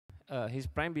his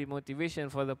primary motivation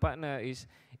for the partner is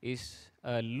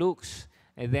looks,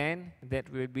 and then that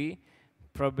will be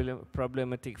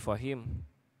problematic for him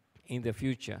in the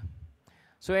future.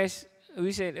 So as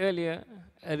we said earlier,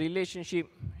 a relationship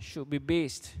should be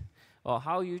based, or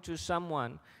how you choose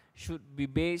someone should be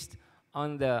based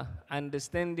on the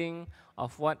understanding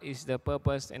of what is the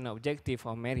purpose and objective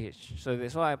of marriage. So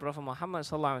that's why Prophet Muhammad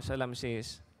sallallahu alaihi wasallam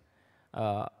says,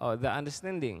 or the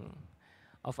understanding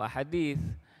of a hadith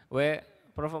where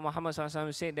Prophet Muhammad sallallahu alaihi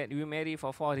wasallam said that we marry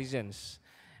for 4 reasons: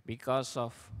 because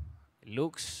of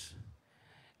looks,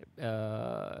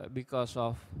 because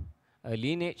of a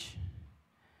lineage,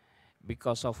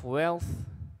 because of wealth,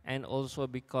 and also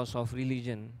because of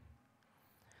religion.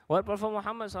 What Prophet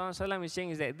Muhammad SAW is saying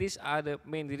is that these are the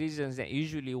main reasons that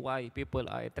usually why people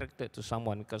are attracted to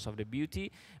someone: because of the beauty,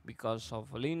 because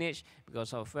of lineage,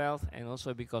 because of wealth, and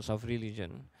also because of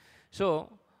religion.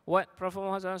 So what Prophet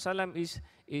Muhammad SAW is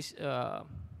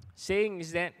saying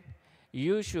is that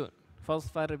you should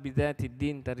فَاظْفَرْ بِذَاتِ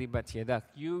الدِّينِ تَرِبَتْ يَدَاكَ.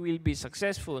 You will be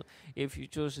successful if you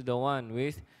choose the one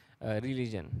with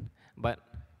religion. But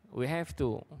we have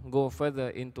to go further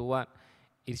into what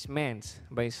is meant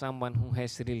by someone who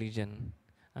has religion,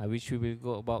 which we will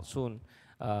go about soon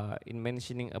in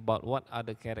mentioning about what are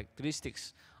the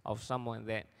characteristics of someone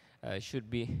that should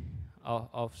be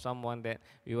of someone that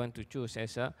we want to choose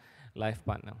as a life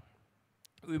partner.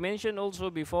 We mentioned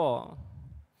also before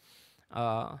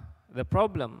the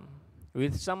problem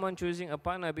with someone choosing a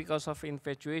partner because of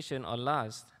infatuation or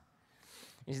lust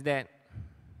is that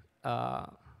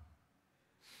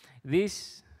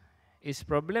this is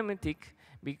problematic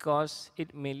because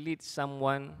it may lead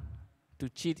someone to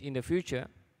cheat in the future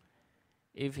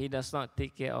if he does not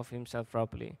take care of himself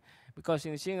properly. Because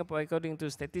in Singapore, according to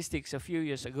statistics a few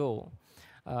years ago,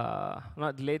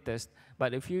 not the latest,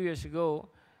 but a few years ago,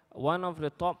 one of the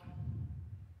top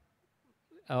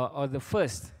or the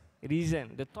first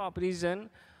reason, the top reason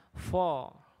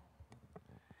for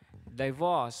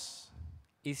divorce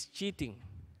is cheating.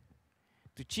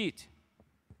 To cheat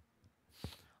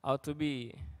or to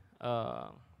be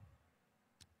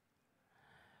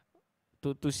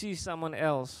to see someone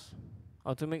else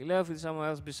or to make love with someone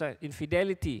else besides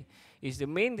infidelity is the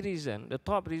main reason, the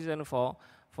top reason for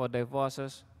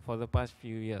divorces for the past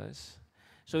few years.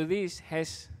 So this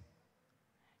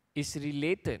is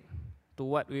related to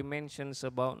what we mentioned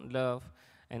about love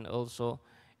and also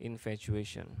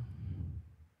infatuation.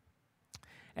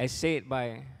 As said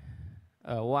by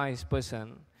a wise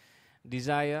person,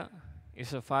 desire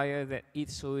is a fire that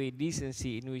eats away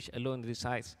decency, in which alone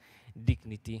resides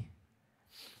dignity.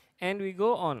 And we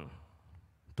go on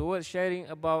towards sharing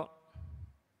about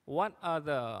what are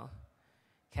the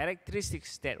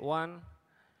characteristics that one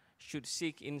should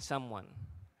seek in someone.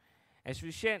 As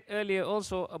we shared earlier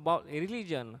also about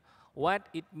religion, what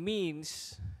it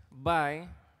means by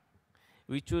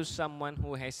we choose someone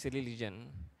who has religion.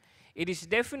 It is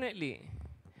definitely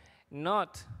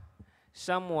not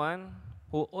someone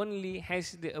who only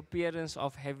has the appearance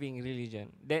of having religion.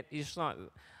 That is not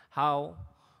how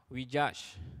we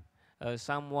judge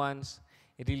someone's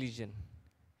religion.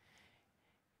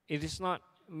 It is not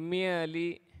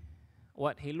merely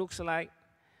what he looks like.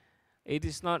 It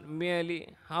is not merely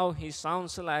how he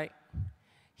sounds like.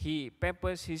 He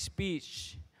peppers his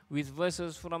speech with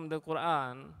verses from the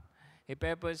Quran. He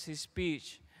peppers his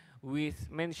speech with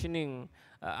mentioning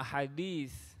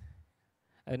hadith,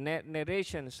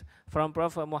 narrations from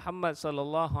Prophet Muhammad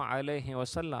sallallahu alaihi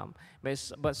wasallam.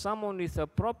 But someone with a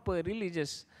proper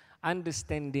religious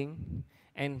understanding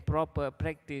and proper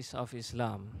practice of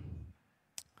Islam.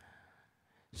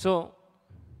 So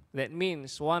that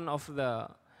means one of the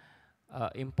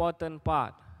important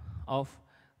part of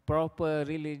proper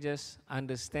religious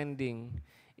understanding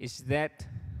is that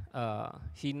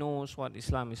he knows what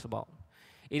Islam is about.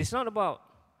 It is not about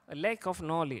a lack of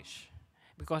knowledge,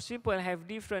 because people have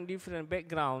different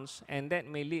backgrounds, and that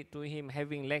may lead to him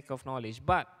having lack of knowledge.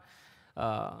 But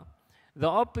the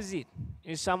opposite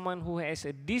is someone who has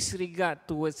a disregard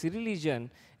towards religion.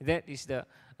 That is the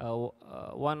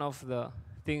one of the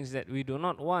things that we do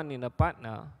not want in a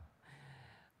partner.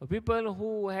 People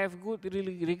who have good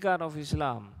regard of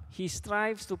Islam, he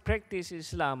strives to practice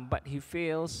Islam, but he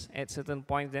fails at certain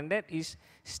points, and that is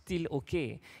still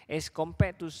okay, as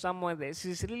compared to someone that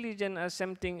sees religion as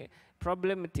something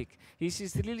problematic. He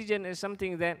sees religion as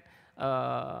something that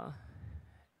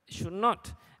should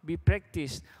not be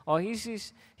practiced, or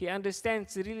he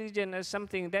understands religion as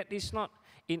something that is not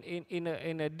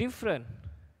in a different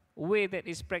way that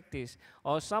is practiced,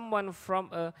 or someone from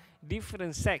a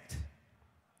different sect,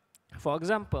 for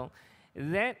example,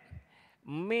 that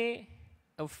may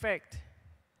affect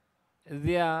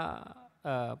their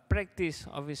practice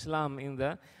of Islam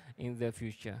in the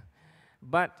future.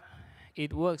 But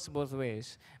it works both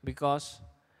ways, because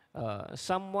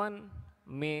someone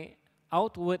may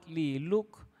outwardly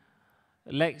look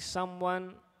like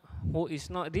someone who is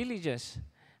not religious,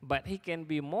 but he can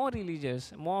be more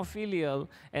religious, more filial,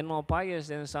 and more pious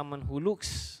than someone who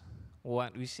looks,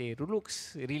 what we say,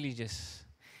 looks religious.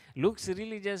 Looks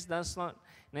religious does not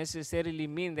necessarily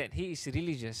mean that he is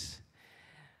religious.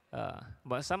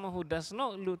 But someone who does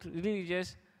not look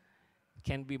religious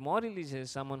can be more religious than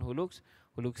someone who looks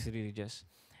religious.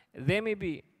 There may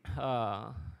be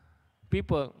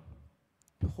people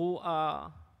who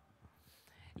are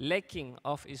lacking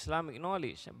of Islamic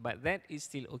knowledge, but that is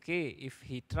still okay if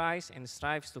he tries and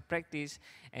strives to practice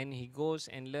and he goes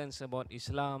and learns about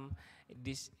Islam.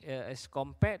 This as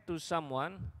compared to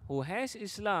someone who has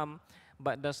Islam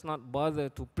but does not bother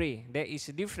to pray. There is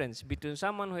a difference between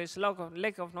someone who has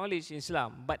lack of knowledge in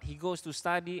Islam, but he goes to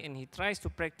study and he tries to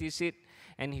practice it,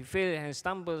 and he fails and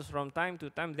stumbles from time to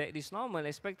time. That is normal,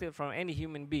 expected from any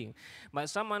human being. But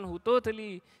someone who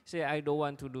totally say, I don't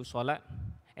want to do salat,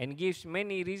 and gives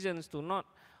many reasons to not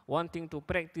wanting to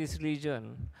practice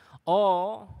religion,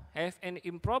 or have an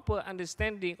improper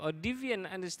understanding or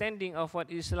deviant understanding of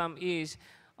what Islam is,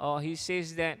 or he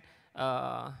says that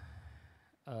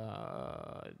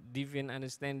deviant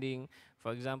understanding,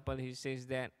 for example, he says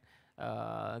that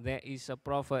there is a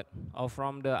prophet, or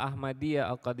from the Ahmadiyya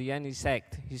or Qadiani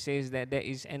sect, he says that there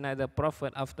is another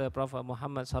prophet after Prophet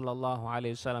Muhammad sallallahu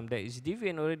alaihi wasallam. That is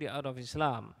deviant already out of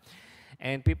Islam.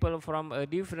 And people from a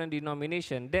different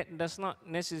denomination, that does not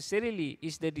necessarily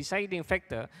is the deciding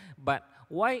factor. But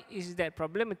why is that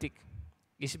problematic?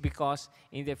 It's because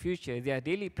in the future, their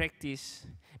daily practice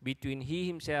between he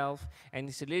himself and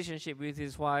his relationship with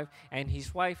his wife, and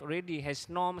his wife already has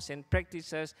norms and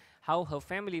practices, how her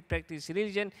family practice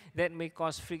religion, that may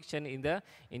cause friction in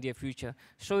the future.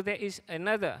 So there is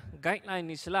another guideline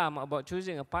in Islam about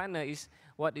choosing a partner, is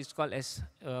what is called as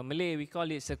Malay, we call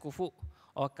it sekufu,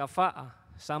 or kafa'ah,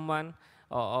 someone,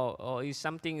 or is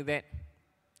something that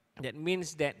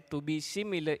means that to be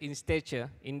similar in stature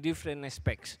in different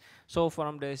aspects. So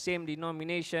from the same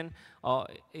denomination, or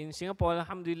in Singapore,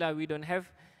 alhamdulillah, we don't have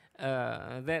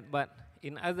that, but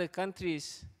in other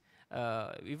countries,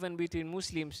 even between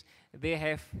Muslims, they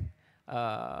have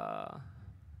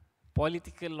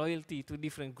political loyalty to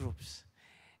different groups.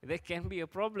 That can be a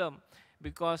problem,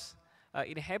 because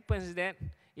it happens that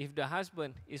if the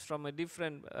husband is from a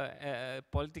different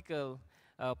political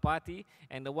party,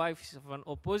 and the wife is from an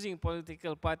opposing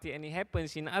political party, and it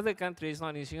happens in other countries,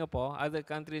 not in Singapore, other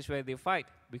countries where they fight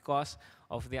because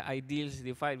of their ideals,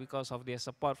 they fight because of their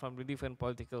support from the different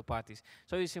political parties.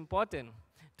 So it's important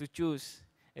to choose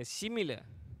a similar,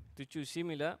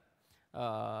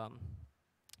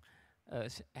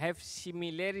 have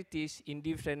similarities in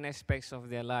different aspects of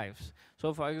their lives.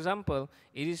 So for example,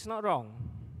 it is not wrong,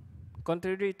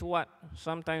 contrary to what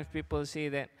sometimes people say,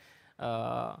 that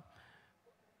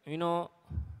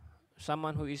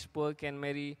someone who is poor can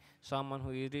marry someone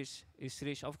who is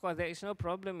rich. Of course, there is no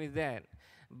problem with that.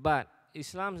 But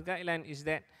Islam's guideline is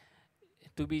that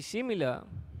to be similar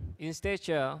in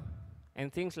stature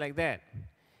and things like that,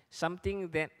 something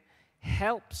that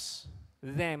helps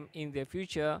them in their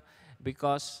future,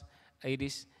 because it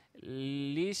is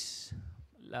least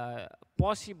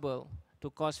possible to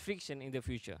cause friction in the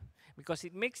future, because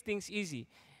it makes things easy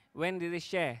when they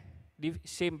share the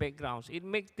same backgrounds. It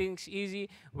makes things easy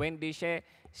when they share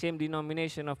same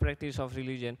denomination of practice of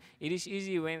religion. It is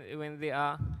easy when they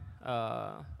are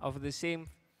of the same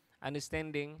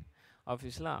understanding of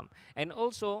Islam. And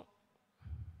also,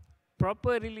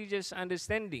 proper religious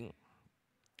understanding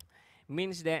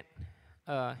means that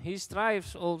he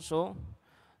strives also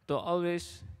to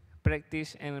always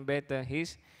practice and better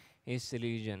his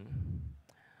religion.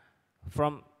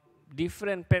 From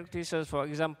different practices, for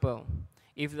example,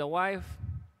 if the wife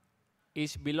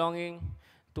is belonging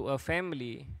to a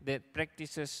family that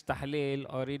practices tahleel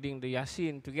or reading the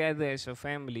Yasin together as a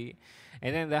family,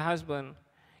 and then the husband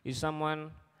is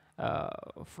someone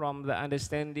from the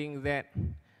understanding that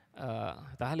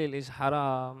tahleel is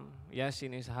haram,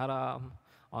 Yasin is haram,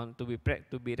 to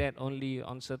be read only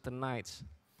on certain nights,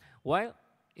 well,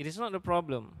 it is not a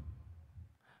problem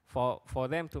for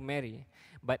them to marry,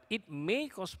 but it may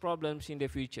cause problems in the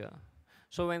future.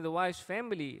 So when the wife's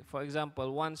family, for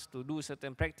example, wants to do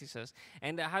certain practices,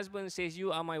 and the husband says, you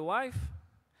are my wife,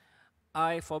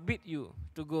 I forbid you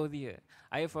to go there,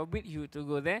 I forbid you to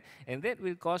go there, and that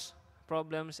will cause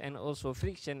problems and also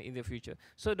friction in the future.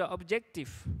 So the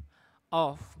objective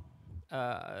of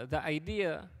the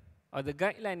idea or the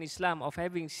guideline in Islam of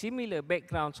having similar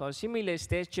backgrounds or similar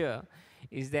stature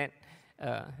is that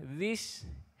this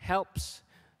helps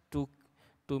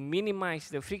to minimize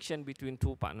the friction between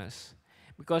two partners.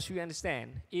 Because we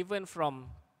understand, even from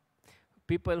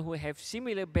people who have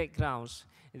similar backgrounds,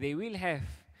 they will have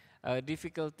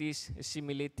difficulties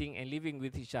assimilating and living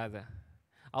with each other.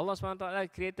 Allah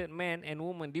SWT created man and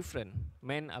woman different.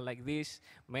 Men are like this,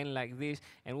 men like this,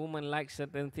 and women like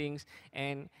certain things,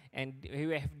 and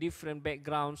we have different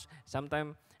backgrounds.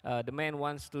 Sometimes the man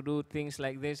wants to do things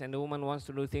like this, and the woman wants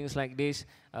to do things like this.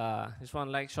 This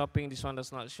one likes shopping, this one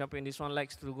does not shopping, this one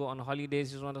likes to go on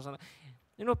holidays, this one does not.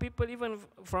 You know, people even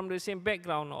from the same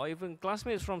background or even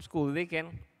classmates from school, they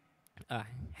can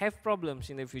have problems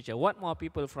in the future. What more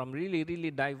people from really,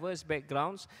 really diverse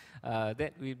backgrounds,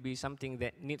 that will be something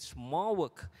that needs more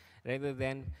work rather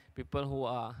than people who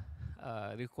are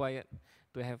required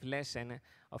to have less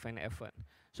of an effort.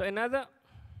 So another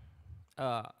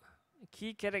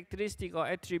key characteristic or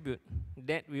attribute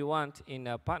that we want in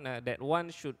a partner, that one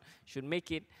should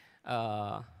make it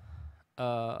a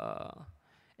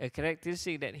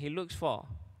characteristic that he looks for,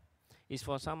 is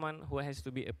for someone who has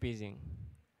to be appeasing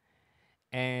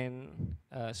and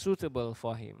suitable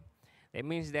for him. That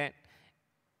means that,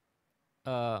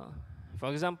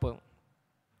 for example,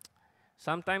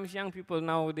 sometimes young people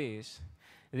nowadays,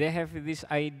 they have this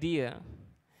idea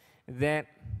that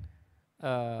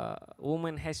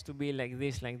woman has to be like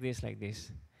this, like this, like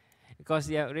this, because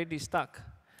they are already stuck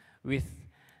with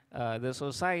the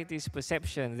society's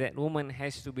perception that woman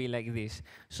has to be like this.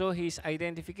 So his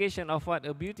identification of what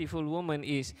a beautiful woman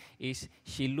is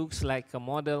she looks like a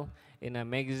model in a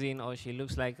magazine, or she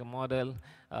looks like a model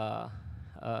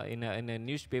in a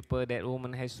newspaper, that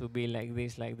woman has to be like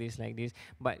this, like this, like this.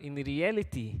 But in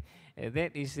reality,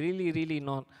 that is really, really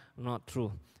not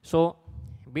true. So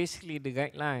basically the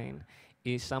guideline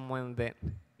is someone that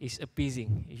is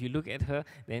appeasing. If you look at her,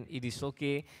 then it is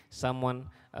okay. Someone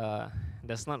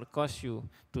does not cause you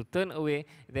to turn away,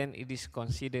 then it is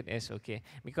considered as okay.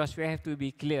 Because we have to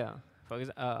be clear,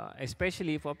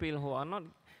 especially for people who are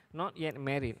not yet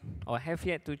married or have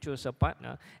yet to choose a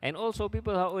partner, and also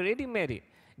people who are already married.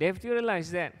 They have to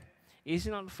realize that it's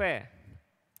not fair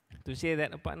to say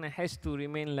that a partner has to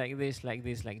remain like this, like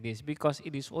this, like this, because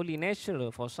it is only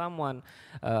natural for someone,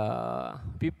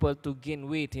 people to gain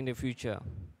weight in the future.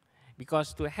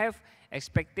 Because to have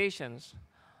expectations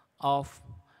of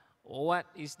what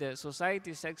is the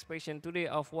society's expectation today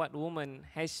of what woman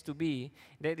has to be,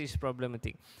 that is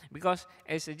problematic. Because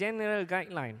as a general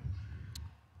guideline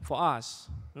for us,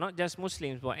 not just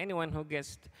Muslims, but anyone who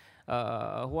gets,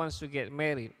 who wants to get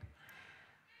married,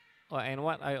 and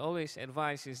what I always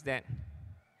advise is that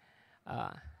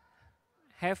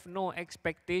have no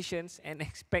expectations and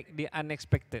expect the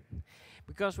unexpected.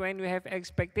 Because when you have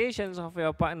expectations of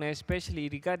your partner, especially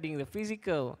regarding the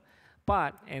physical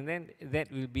part, and then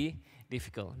that will be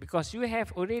difficult. Because you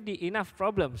have already enough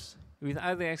problems with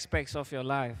other aspects of your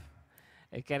life,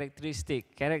 a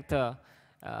character,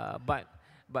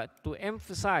 but to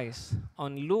emphasize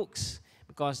on looks,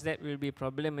 because that will be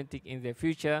problematic in the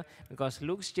future, because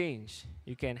looks change.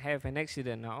 You can have an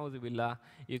accident, na'udzubillah.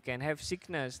 You can have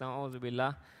sickness,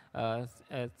 na'udzubillah.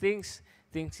 Things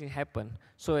happen.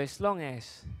 So as long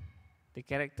as the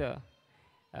character,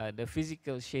 the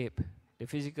physical shape, the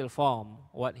physical form,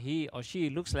 what he or she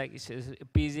looks like is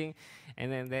appeasing,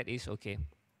 and then that is okay.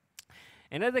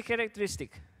 Another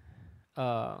characteristic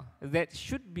that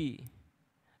should be,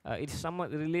 it's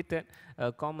somewhat related,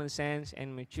 common sense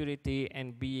and maturity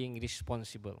and being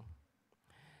responsible.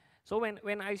 So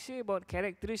when I say about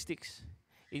characteristics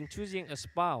in choosing a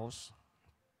spouse,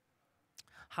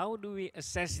 how do we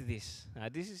assess this?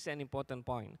 This is an important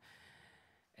point.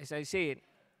 As I said,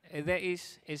 there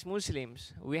is, as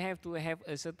Muslims, we have to have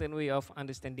a certain way of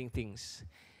understanding things.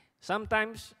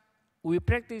 Sometimes we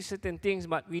practice certain things,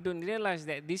 but we don't realize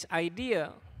that this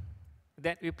idea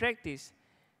that we practice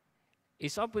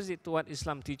is opposite to what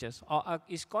Islam teaches, or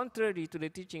is contrary to the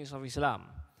teachings of Islam.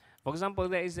 For example,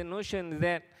 there is a notion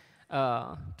that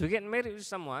to get married with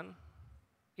someone,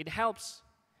 it helps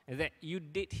that you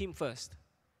date him first.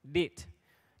 Date.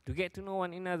 To get to know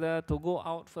one another, to go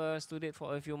out first, to date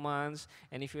for a few months,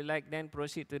 and if you like, then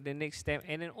proceed to the next step,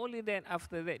 and then only then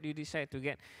after that you decide to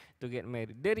get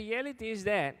married. The reality is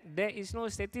that there is no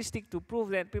statistic to prove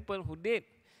that people who date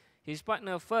his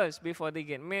partner first before they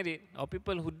get married, or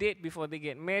people who date before they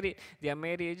get married, their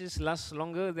marriages last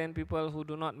longer than people who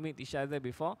do not meet each other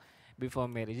before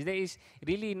marriage. There is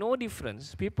really no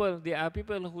difference. There are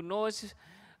people who knows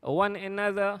one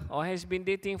another or has been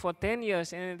dating for 10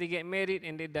 years, and then they get married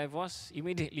and they divorce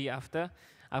immediately after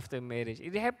after marriage.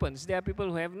 It happens. There are people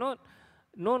who have not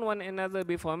known one another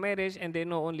before marriage, and they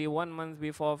know only 1 month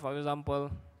before, for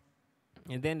example,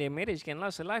 and then their marriage can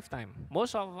last a lifetime.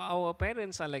 Most of our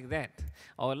parents are like that,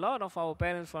 or a lot of our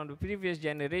parents from the previous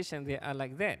generation, they are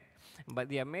like that. But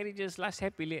their marriages last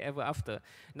happily ever after.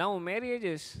 Now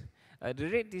marriages, the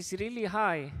rate is really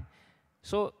high,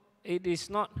 so it is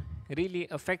not really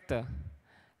a factor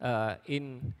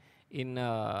in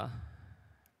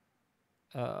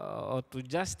or to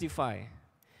justify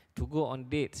to go on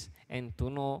dates and to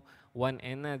know one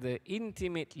another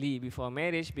intimately before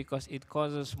marriage, because it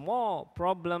causes more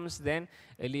problems than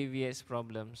alleviates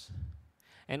problems.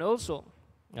 And also,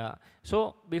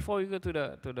 so before we go to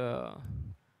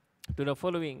the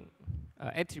following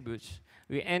attributes,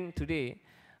 we end today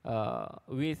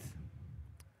with,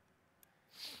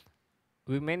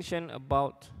 we mentioned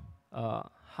about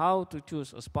how to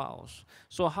choose a spouse.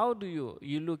 So how do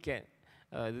you look at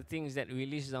the things that we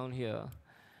list down here?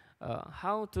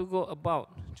 How to go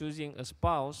about choosing a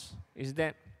spouse is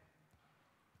that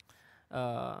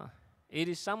it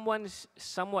is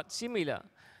somewhat similar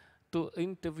to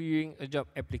interviewing a job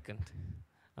applicant.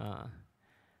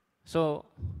 So,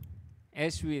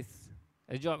 as with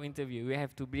a job interview, we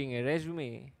have to bring a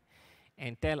resume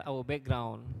and tell our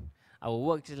background. Our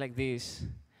work is like this.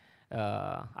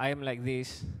 I am like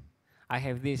this. I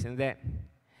have this and that.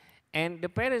 And the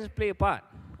parents play a part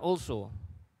also.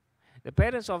 The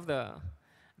parents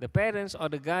or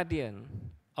the guardian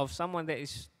of someone that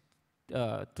is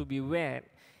to be wed,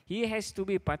 he has to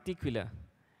be particular.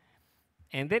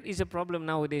 And that is a problem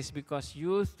nowadays, because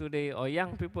youth today or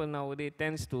young people nowadays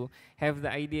tends to have the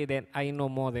idea that I know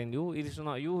more than you. It is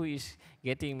not you who is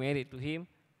getting married to him.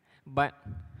 But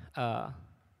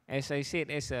as I said,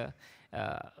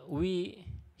 we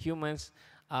humans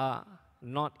are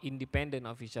not independent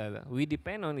of each other. We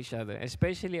depend on each other,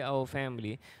 especially our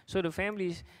family. So the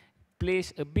family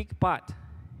plays a big part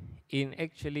in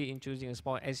choosing a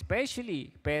spouse,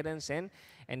 especially parents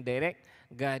and direct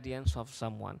guardians of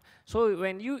someone. So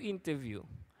when you interview,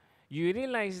 you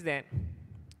realize that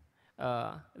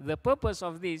the purpose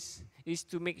of this is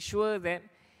to make sure that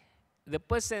the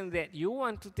person that you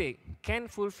want to take can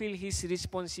fulfill his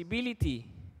responsibility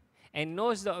and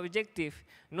knows the objective,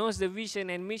 knows the vision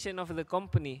and mission of the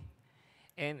company,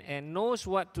 and knows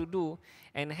what to do,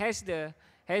 and has the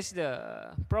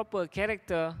proper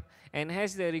character and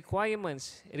has the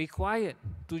requirements required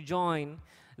to join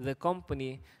the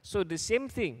company. So the same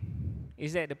thing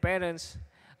is that the parents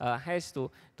has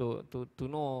to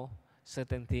know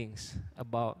certain things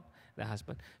about the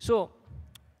husband. So,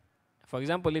 for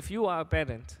example, if you are a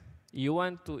parent, you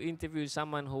want to interview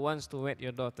someone who wants to wed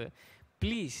your daughter,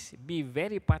 please be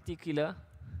very particular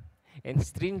and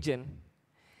stringent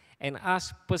and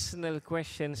ask personal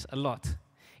questions a lot.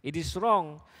 It is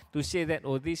wrong to say that,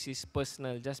 oh, this is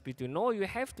personal, just between. No, you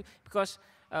have to, because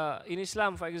in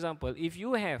Islam, for example, if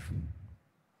you have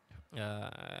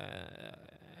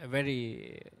a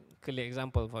very clear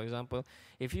example, for example,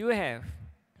 if you have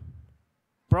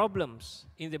problems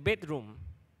in the bedroom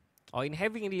or in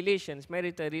having relations,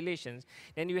 marital relations,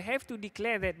 then you have to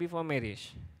declare that before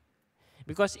marriage.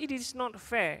 Because it is not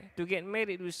fair to get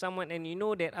married with someone and you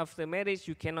know that after marriage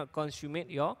you cannot consummate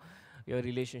your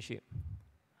relationship.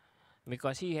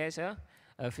 Because he has a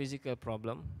physical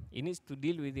problem, he needs to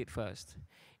deal with it first.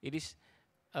 It is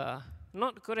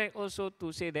not correct also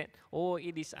to say that, oh,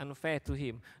 it is unfair to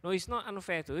him. No, it's not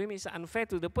unfair to him, it's unfair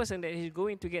to the person that he's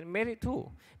going to get married to.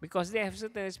 Because they have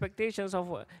certain expectations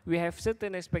we have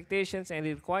certain expectations and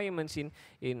requirements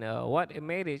in what a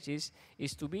marriage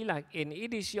is to be like, and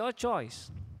it is your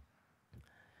choice.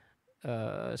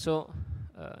 So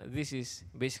this is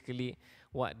basically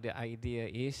what the idea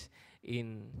is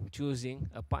in choosing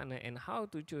a partner and how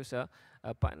to choose a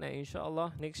partner.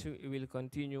 Inshallah, next week we will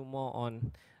continue more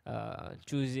on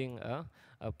choosing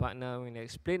a partner. We will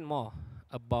explain more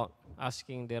about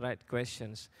asking the right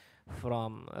questions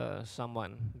from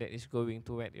someone that is going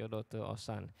to wed your daughter or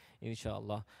son,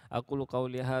 inshallah. Aqulu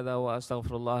qawli hadha wa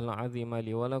astaghfirullah al-azim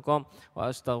li wa lakum wa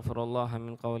astaghfirullah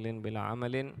min qawlin bila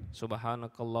amalin.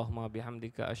 Subhanakallahumma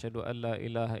bihamdika asyhadu an la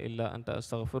ilaha illa anta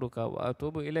astaghfiruka wa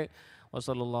atubu ilaik. Wa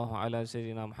sallallahu ala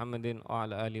sayyidina Muhammadin wa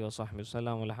ala alihi wa sahbihi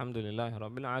wasallam. Alhamdulillahi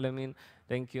rabbil alamin.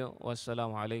 Thank you.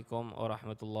 Wassalamu alaikum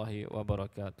warahmatullahi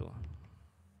wabarakatuh.